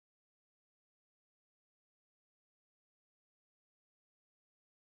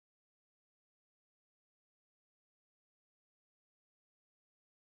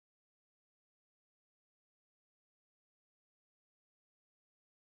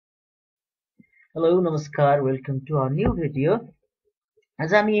Hello, namaskar. Welcome to our new video.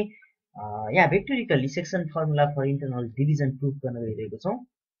 आज हामी यहाँ भेक्टोरिकली section formula for internal division proof गर्न गइरहेको छौं।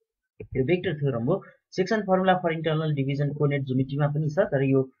 यो भेक्टर थ्योरम हो। Section formula for internal division coordinate ज्योमेट्रीमा पनि छ, तर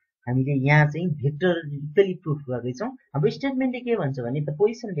यो हामीले यहाँ चाहिँ भेक्टोरिकली प्रुफ गर्दै छौं। हाम्रो स्टेटमेन्टले के भन्छ भने the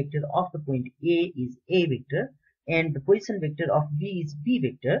position vector of the point A is A vector and the position vector of B is B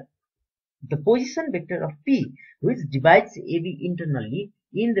vector. The position vector of P, which divides AB internally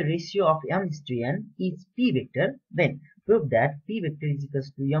in the ratio of m is to n, is P vector. Then prove that P vector is equal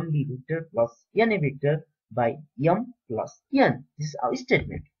to mB vector plus na vector by m plus n. This is our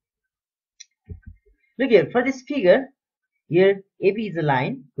statement. Look here, for this figure, here AB is a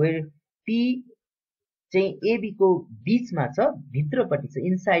line where P चाहिँ AB को बीचमा छ, भित्रपट्टि छ,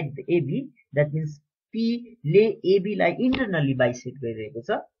 inside the AB. That means P ले AB लाई internally bisect गरिरहेको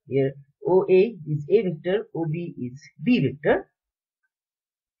छ. Here OA is A vector, OB is B vector.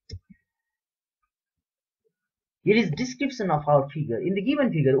 Here is description of our figure. In the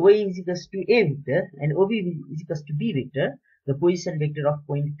given figure, OA is equal to A vector and OB is equal to B vector. The position vector of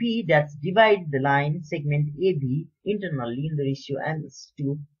point P that divide the line segment AB internally in the ratio m is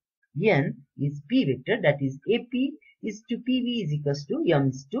to n is P vector. That is AP is to PB is equal to m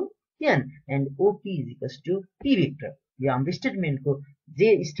is to n and OP is equal to P vector. यो हाम्रो स्टेटमेन्टको जे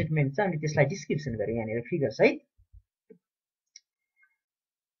statement छ हामी त्यसलाई description गरे यहाँनिर figure सहित।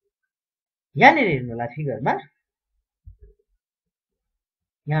 यहाँनिर हेर्नु होला फिगरमा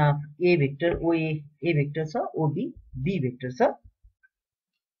यहाँ A vector OA A vector छ, OB B भेक्टर छ।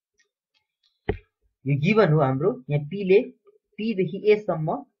 यो गिवन हो हाम्रो। यहाँ P ले P देखि A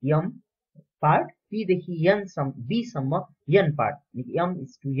सम्म m पार्ट, P देखि n सम्म B सम्म n part, m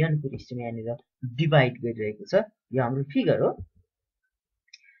is to n को रेशियोमा यहाँनिर डिवाइड गरिरहेको छ। यो हाम्रो फिगर हो।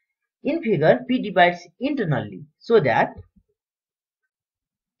 In figure, P divides internally so that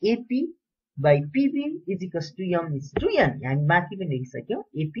AP by PB is equal to m is to n. हामी माथि पनि लेखिसक्यौं,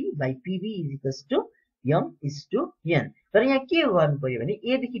 AP by PB is equal to m is to n. तर यहाँ के गर्नु पर्यो भने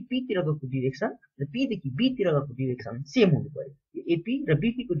A देखि P तिर गएको डाइरेक्सन र P देखि B तिर गएको डाइरेक्सन सेम हुनु पर्यो। AP र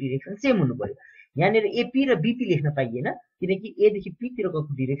BP को डाइरेक्सन सेम हुनु पर्यो। यहाँनिर AP र BP लेख्न पाइएन किनकि A देखि P तिर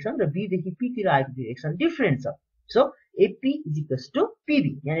गएको डाइरेक्सन र B देखि P तिर आएको डाइरेक्सन डिफरेन्ट छ। So AP is equal to PB.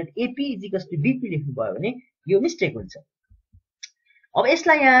 यानी AP is equal to BP लेख्नु भयो भने यो मिस्टेक हुन्छ। अब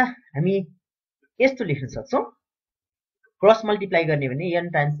यसलाई यहाँ हामी यस्तो लेख्न सक्छौं, क्रस मल्टिप्लाई गर्ने भने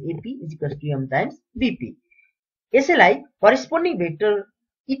n times AP is equal to m times BP. यसैलाई करेस्पोन्डिङ भेक्टर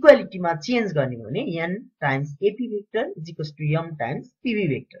इक्वालिटीमा चेन्ज गर्ने भने n times AP vector is equal to m times PB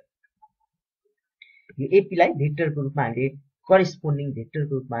vector. यो AP लाई भेक्टरको रूपमा हामीले करेस्पोन्डिङ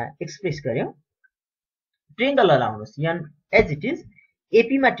भेक्टरको रूपमा एक्सप्रेस गर्यौं। Triangle लगाउनुस् n as it is,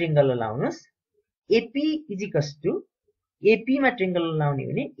 AP मा triangle लगाउनुस्, AP is equal to AP मा ट्रायंगल लगाउने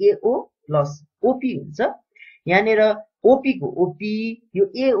भने AO plus OP हुन्छ। यहाँनिर OP को OP यो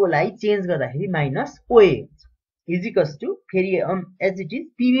AO लाई चेन्ज गर्दाखेरि माइनस OA हुन्छ, is equal to फेरि as it is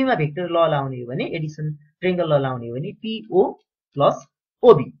PB मा भेक्टर लगाउने हो भने एडिसन ट्रायंगल लगाउने हो भने PO plus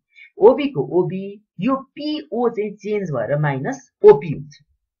OB, OB को OB यो PO चाहिँ चेन्ज भएर माइनस OP हुन्छ।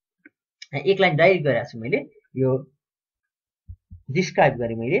 एक लाइन डाइरेक्ट गरेको छु मैले, यो डिस्क्राइब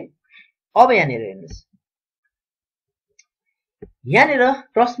गरे मैले। अब यहाँनिर हेर्नुस्, यहाँनिर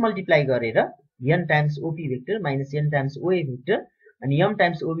क्रस मल्टिप्लाई गरेर n times OP vector minus n times OA vector अनि m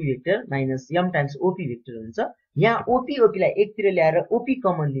times OB vector minus m times OP vector हुन्छ। यहाँ OP लाई एकतिर ल्याएर OP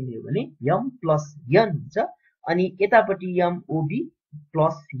कमन लिने हो भने m प्लस n हुन्छ अनि यतापटि m OB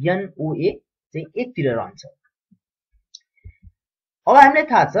plus n OA चाहिँ एकतिर रहन्छ। अब हामीलाई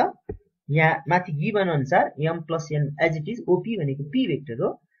थाहा छ यहाँ माथि गिवन अनुसार m plus n as it is OP भनेको P भेक्टर हो,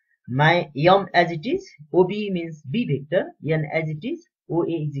 m as it is OB means B vector, n as it is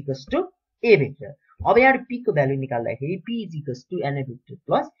OA is equal to A vector. अब यहाँ P को भ्यालु निकाल्दाखेरि P is equal to n vector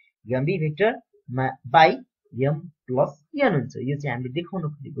plus mB vector by m plus n हुन्छ। यो चाहिँ हामीले देखाउन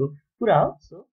खोजेको कुरा हो। सो